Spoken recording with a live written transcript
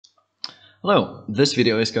Hello, this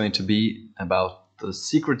video is going to be about the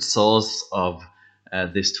secret sauce of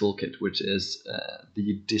this toolkit, which is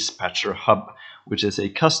the Dispatcher Hub, which is a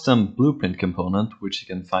custom blueprint component which you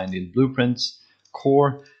can find in Blueprints,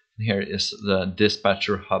 Core, and here is the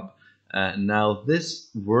Dispatcher Hub. Now this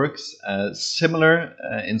works similar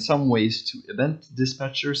in some ways to event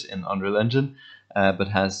dispatchers in Unreal Engine, but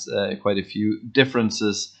has quite a few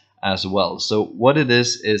differences as well. So what it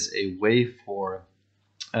is a way for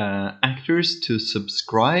actors to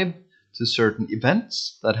subscribe to certain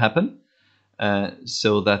events that happen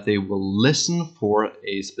so that they will listen for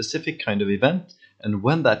a specific kind of event, and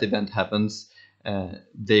when that event happens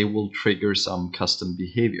they will trigger some custom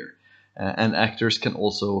behavior, and actors can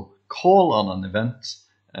also call on an event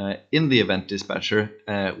in the event dispatcher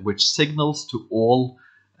which signals to all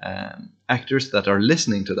actors that are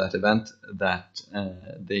listening to that event that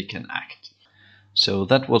they can act. So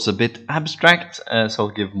that was a bit abstract, so I'll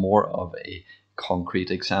give more of a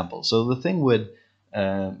concrete example. So the thing with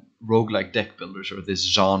roguelike deck builders, or this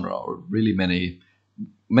genre, or really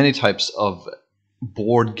many types of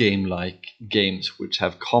board game-like games which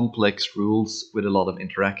have complex rules with a lot of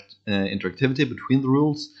interactivity between the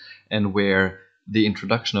rules, and where the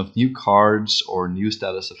introduction of new cards or new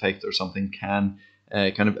status effect or something can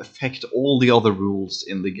kind of affect all the other rules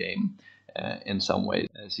in the game. In some ways,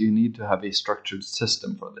 so you need to have a structured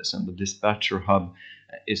system for this, and the Dispatcher Hub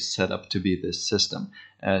is set up to be this system.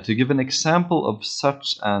 To give an example of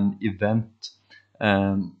such an event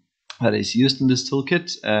that is used in this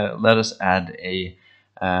toolkit, let us add a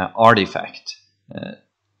artifact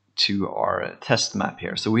to our test map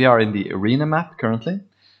here. So we are in the arena map currently,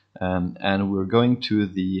 and we're going to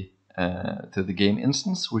the game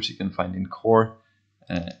instance, which you can find in Core.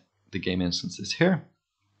 The game instance is here.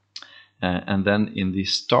 And then in the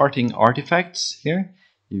starting artifacts here,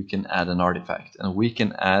 you can add an artifact. And we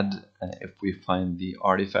can add, if we find the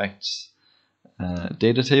artifacts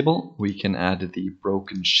data table, we can add the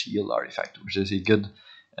broken shield artifact, which is a good,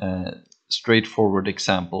 straightforward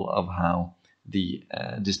example of how the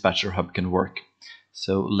Dispatcher Hub can work.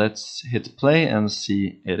 So let's hit play and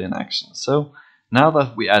see it in action. So now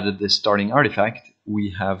that we added this starting artifact,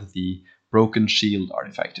 we have the broken shield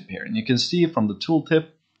artifact appear. And you can see from the tooltip,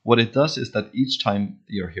 what it does is that each time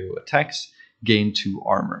your hero attacks, gain 2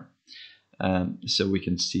 armor. So we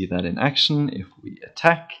can see that in action. If we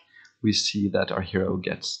attack, we see that our hero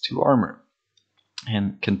gets 2 armor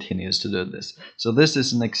and continues to do this. So this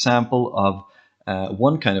is an example of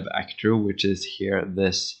one kind of actor, which is here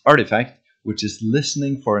this artifact, which is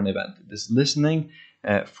listening for an event. It is listening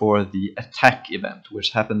for the attack event, which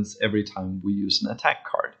happens every time we use an attack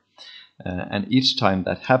card. And each time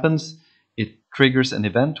that happens, it triggers an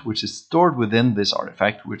event which is stored within this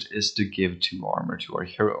artifact, which is to give 2 armor to our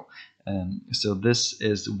hero. So this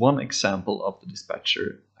is one example of the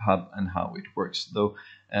Dispatcher Hub and how it works, though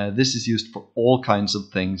this is used for all kinds of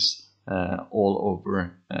things all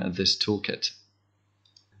over this toolkit.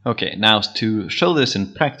 Okay, now to show this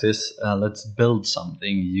in practice, let's build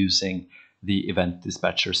something using the event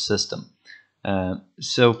dispatcher system.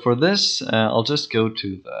 So for this, I'll just go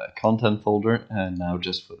to the content folder now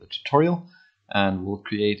just for the tutorial, and we'll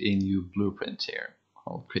create a new blueprint here.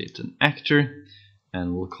 I'll create an actor,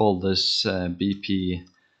 and we'll call this BP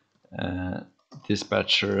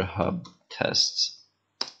Dispatcher Hub Tests.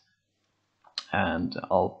 And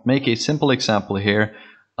I'll make a simple example here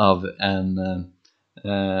of an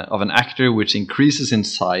actor which increases in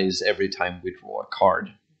size every time we draw a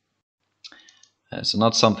card. So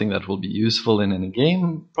not something that will be useful in any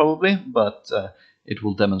game, probably, but it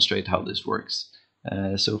will demonstrate how this works.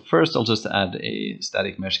 So first I'll just add a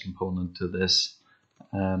static mesh component to this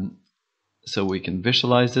so we can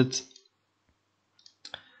visualize it.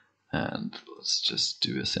 And let's just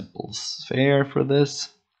do a simple sphere for this.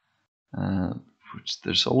 Which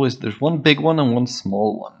there's one big one and one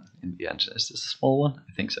small one in the engine. Is this a small one?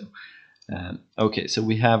 I think so. Okay, so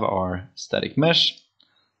we have our static mesh.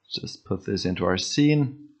 Just put this into our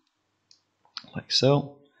scene, like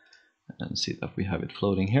so, and see that we have it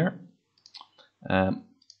floating here. And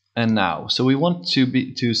now, so we want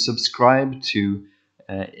to subscribe to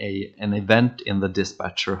an event in the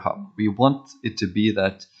Dispatcher Hub. We want it to be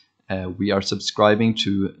that we are subscribing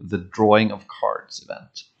to the drawing of cards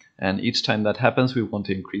event. And each time that happens, we want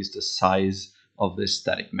to increase the size of this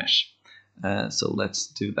static mesh. So let's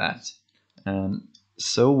do that.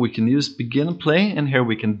 So we can use begin play, and here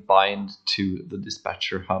we can bind to the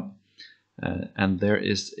Dispatcher Hub. And there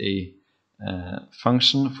is a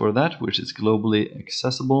function for that, which is globally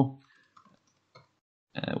accessible,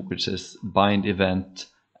 which is bind event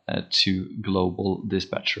to global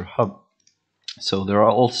Dispatcher Hub. So there are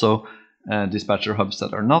also dispatcher hubs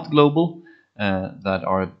that are not global, that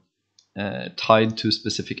are tied to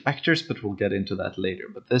specific actors, but we'll get into that later.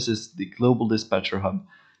 But this is the global dispatcher hub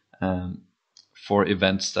for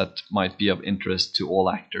events that might be of interest to all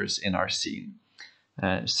actors in our scene.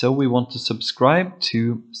 So we want to subscribe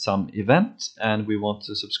to some event, and we want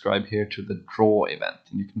to subscribe here to the draw event.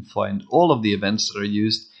 And you can find all of the events that are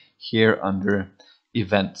used here under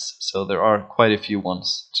events. So there are quite a few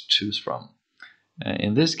ones to choose from.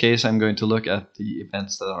 In this case, I'm going to look at the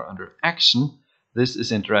events that are under action. This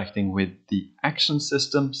is interacting with the action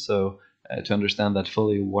system. So to understand that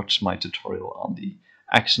fully, watch my tutorial on the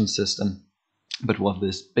action system. But what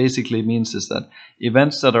this basically means is that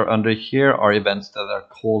events that are under here are events that are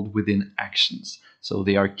called within actions. So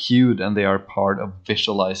they are queued and they are part of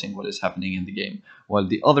visualizing what is happening in the game. While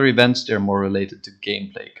the other events, they're more related to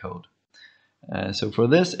gameplay code. So for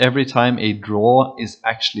this, every time a draw is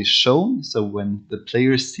actually shown, so when the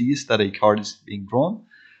player sees that a card is being drawn,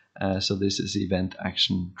 so this is event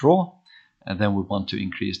action draw, and then we want to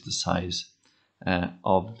increase the size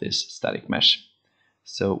of this static mesh.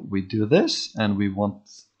 So we do this, and we want,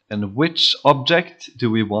 and which object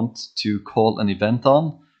do we want to call an event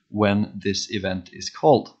on when this event is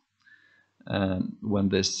called? When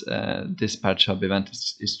this dispatch hub event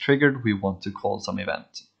is triggered, we want to call some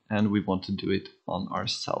event, and we want to do it on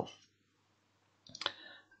ourselves.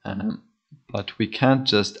 But we can't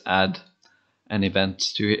just add an event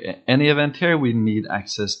to any event here. We need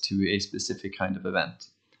access to a specific kind of event.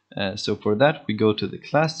 So for that, we go to the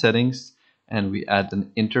class settings, and we add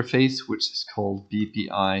an interface which is called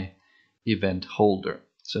BPI event holder.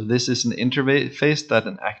 So this is an interface that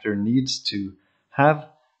an actor needs to have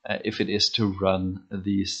if it is to run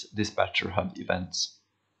these dispatcher hub events.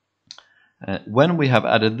 When we have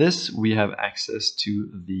added this, we have access to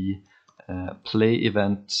the play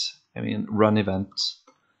event, run event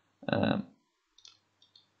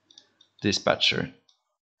dispatcher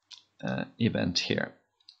event here.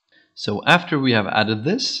 So after we have added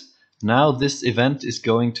this, now this event is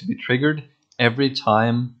going to be triggered every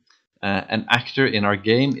time an actor in our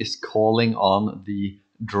game is calling on the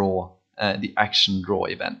draw, the action draw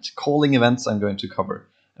event. Calling events I'm going to cover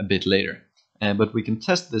a bit later. But we can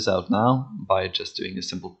test this out now by just doing a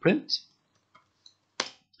simple print.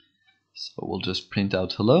 So we'll just print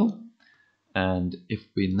out hello. And if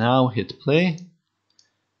we now hit play,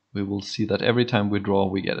 we will see that every time we draw,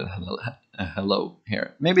 we get a hello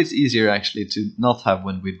here. Maybe it's easier actually to not have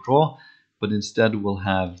when we draw, but instead we'll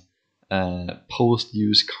have post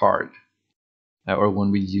use card, or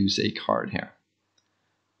when we use a card here,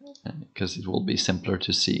 because it will be simpler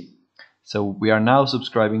to see. So we are now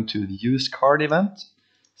subscribing to the use card event.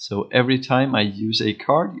 So every time I use a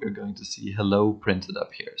card, you're going to see hello printed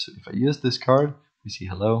up here. So if I use this card, we see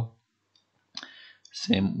hello.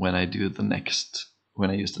 Same when I do the next, when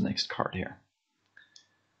I use the next card here.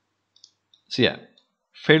 So yeah,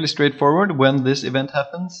 fairly straightforward. When this event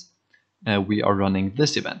happens, we are running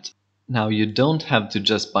this event. Now you don't have to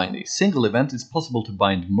just bind a single event. It's possible to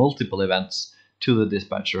bind multiple events to the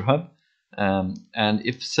dispatcher hub. And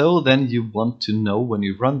if so, then you want to know when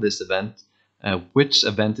you run this event, which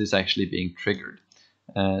event is actually being triggered.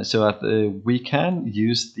 So we can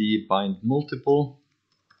use the bind multiple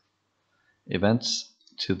events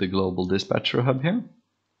to the global dispatcher hub here,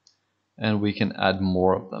 and we can add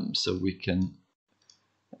more of them. So we can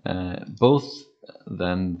both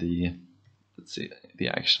then the, let's see, the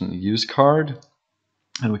action use card,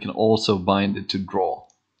 and we can also bind it to draw.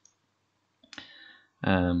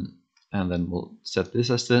 And then we'll set this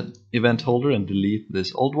as the event holder and delete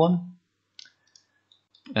this old one.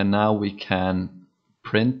 And now we can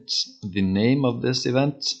print the name of this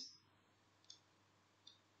event.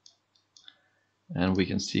 And we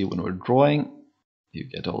can see when we're drawing, you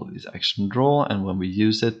get all these action draw, and when we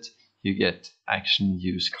use it, you get action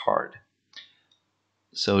use card.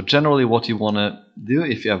 So generally what you want to do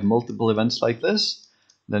if you have multiple events like this,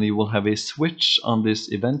 then you will have a switch on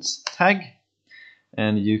this events tag,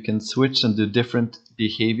 and you can switch and do different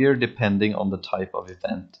behavior depending on the type of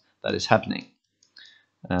event that is happening.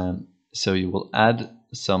 So you will add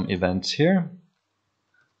some events here.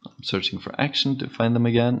 I'm searching for action to find them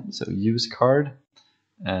again. So use card,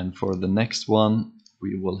 and for the next one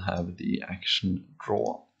we will have the action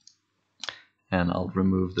draw. And I'll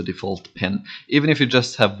remove the default pin. Even if you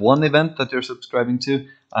just have one event that you're subscribing to,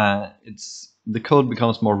 the code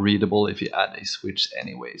becomes more readable if you add a switch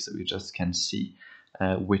anyway, so you just can see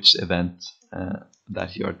which event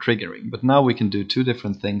that you are triggering. But now we can do two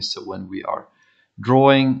different things. So when we are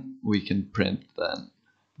drawing, we can print then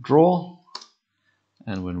draw,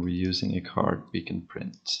 and when we're using a card, we can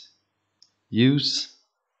print use.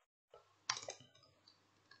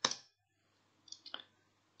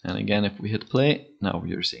 And again, if we hit play, now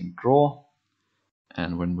we are seeing draw.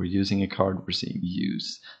 And when we're using a card, we're seeing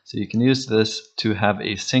use. So you can use this to have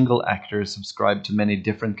a single actor subscribe to many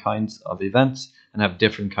different kinds of events and have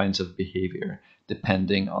different kinds of behavior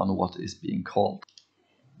depending on what is being called.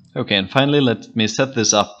 Okay, and finally, let me set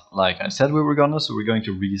this up like I said we were gonna. So we're going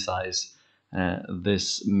to resize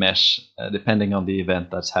this mesh depending on the event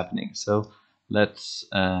that's happening. So let's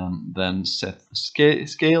then set the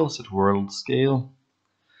scale, set world scale.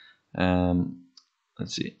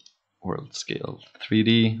 Let's see, world scale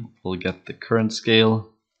 3D. We'll get the current scale.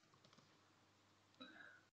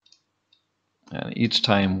 And each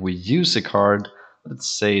time we use a card, let's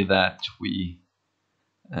say that we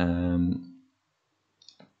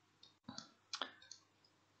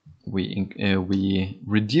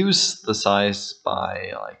reduce the size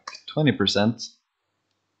by like 20%.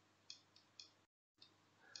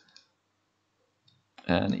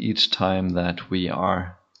 And each time that we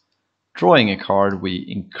are drawing a card, we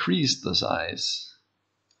increase the size,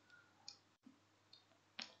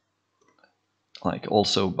 like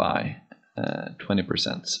also by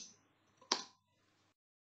 20%.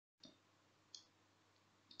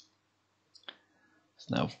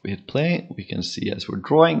 So now if we hit play, we can see as we're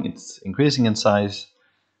drawing, it's increasing in size.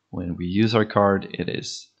 When we use our card, it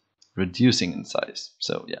is reducing in size.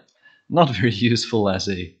 So yeah, not very useful as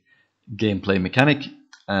a gameplay mechanic,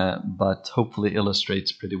 but hopefully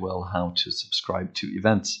illustrates pretty well how to subscribe to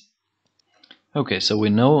events. Okay, so we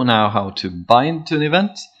know now how to bind to an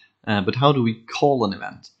event, but how do we call an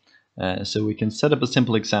event? So we can set up a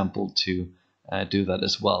simple example to do that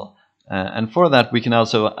as well. And for that, we can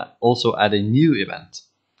also add a new event.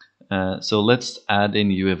 So let's add a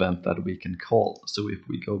new event that we can call. So if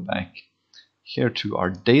we go back here to our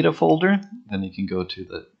data folder, then you can go to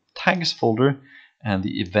the tags folder and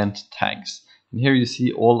the event tags. And here you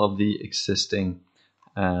see all of the existing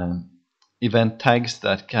event tags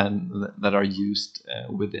that are used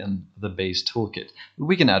within the base toolkit.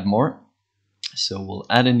 We can add more. So we'll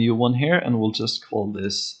add a new one here, and we'll just call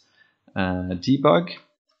this debug.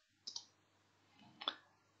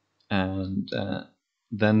 And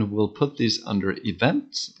then we'll put these under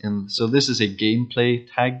events. And so this is a gameplay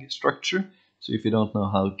tag structure. So if you don't know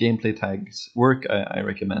how gameplay tags work, I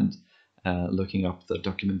recommend looking up the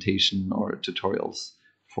documentation or tutorials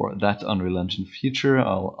for that Unreal Engine feature.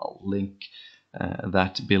 I'll link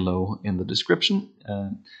that below in the description.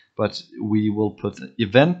 But we will put an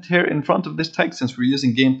event here in front of this tag. Since we're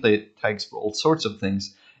using gameplay tags for all sorts of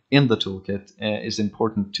things in the toolkit, it's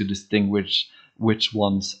important to distinguish which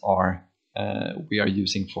ones we are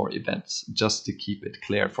using for events, just to keep it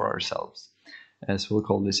clear for ourselves. So we'll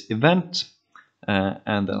call this event,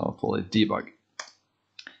 and then I'll call it debug.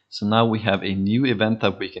 So now we have a new event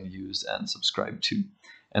that we can use and subscribe to.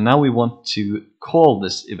 And now we want to call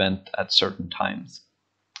this event at certain times.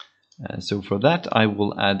 So for that, I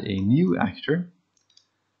will add a new actor.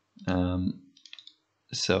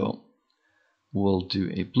 So we'll do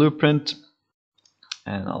a blueprint,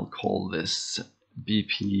 and I'll call this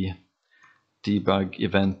BP debug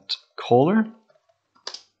event caller.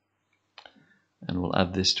 And we'll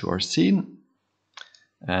add this to our scene.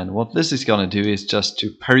 And what this is going to do is just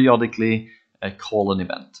to periodically call an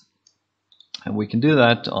event. And we can do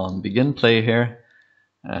that on begin play here.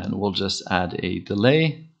 And we'll just add a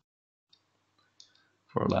delay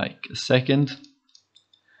for like a second.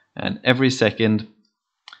 And every second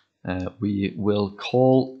we will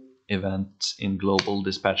call event in global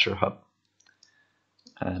dispatcher hub.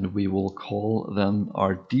 And we will call then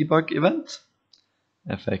our debug event,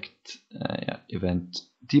 event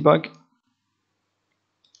debug.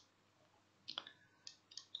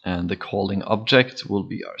 And the calling object will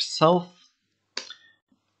be ourself.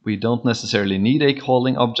 We don't necessarily need a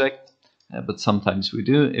calling object, but sometimes we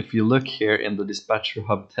do. If you look here in the dispatcher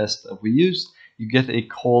hub test that we used, you get a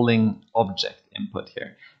calling object input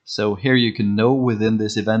here. So here you can know within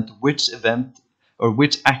this event which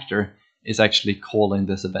actor is actually calling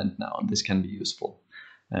this event now. And this can be useful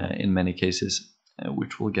in many cases,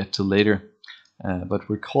 which we'll get to later. But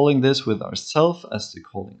we're calling this with ourself as the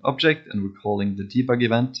calling object, and we're calling the debug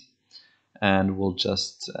event. And we'll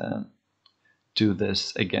just do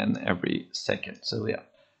this again every second. So yeah,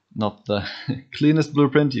 not the cleanest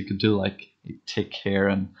blueprint. You could do like a tick here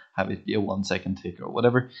and have it be a 1 second tick or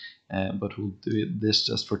whatever. But we'll do this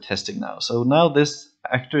just for testing now. So now this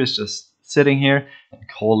actor is just sitting here and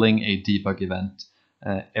calling a debug event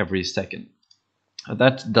every second.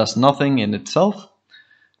 That does nothing in itself.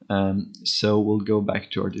 So we'll go back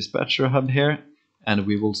to our dispatcher hub here, and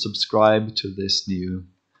we will subscribe to this new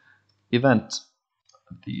event,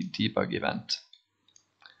 the debug event.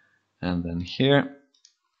 And then here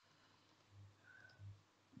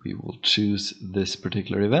we will choose this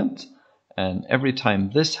particular event. And every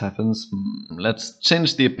time this happens, let's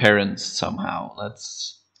change the appearance somehow.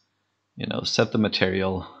 Let's, set the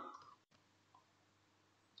material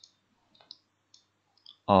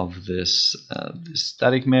of this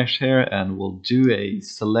static mesh here, and we'll do a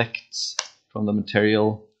select from the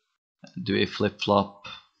material, do a flip-flop,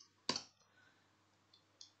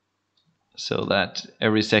 so that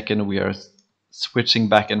every second we are switching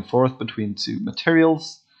back and forth between two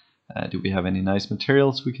materials. Do we have any nice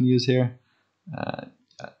materials we can use here?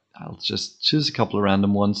 I'll just choose a couple of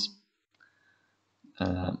random ones,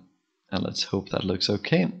 and let's hope that looks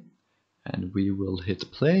okay. And we will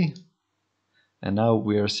hit play. And now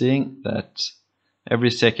we are seeing that every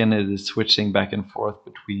second it is switching back and forth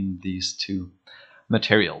between these two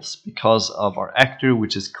materials because of our actor,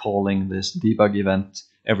 which is calling this debug event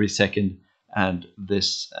every second, and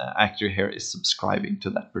this actor here is subscribing to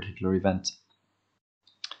that particular event.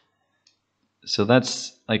 So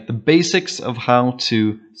that's like the basics of how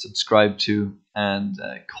to subscribe to and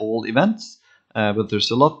call events. But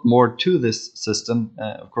there's a lot more to this system,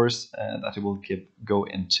 of course, that I will go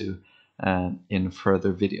into in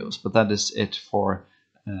further videos. But that is it for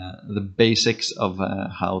the basics of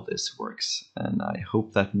how this works. And I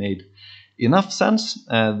hope that made enough sense.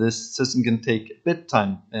 This system can take a bit of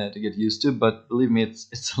time to get used to, but believe me,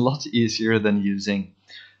 it's a lot easier than using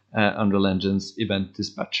Unreal Engine's event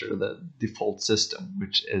dispatcher, the default system,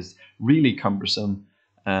 which is really cumbersome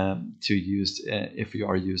to use if you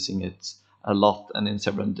are using it a lot and in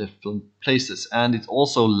several different places. And it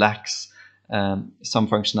also lacks some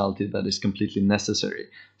functionality that is completely necessary,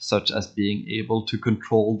 such as being able to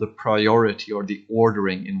control the priority or the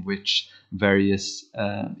ordering in which various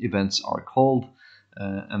events are called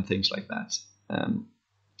and things like that.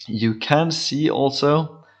 You can see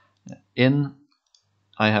also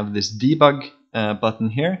I have this debug button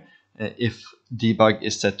here. If debug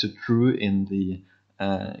is set to true in the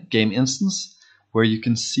game instance, where you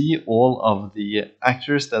can see all of the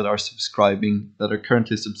actors that are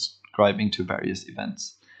currently subscribing to various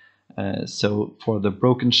events. So for the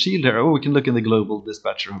broken shield here, we can look in the global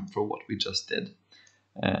dispatcher for what we just did.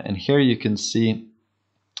 And here you can see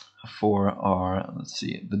for our,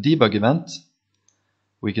 the debug event,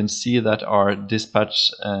 we can see that our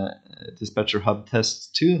dispatcher hub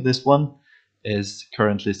test 2, this one, is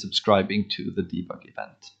currently subscribing to the debug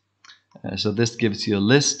event. So this gives you a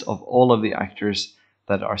list of all of the actors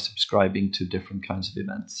that are subscribing to different kinds of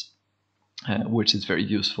events, which is very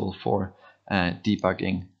useful for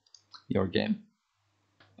debugging your game.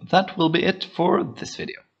 That will be it for this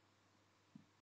video.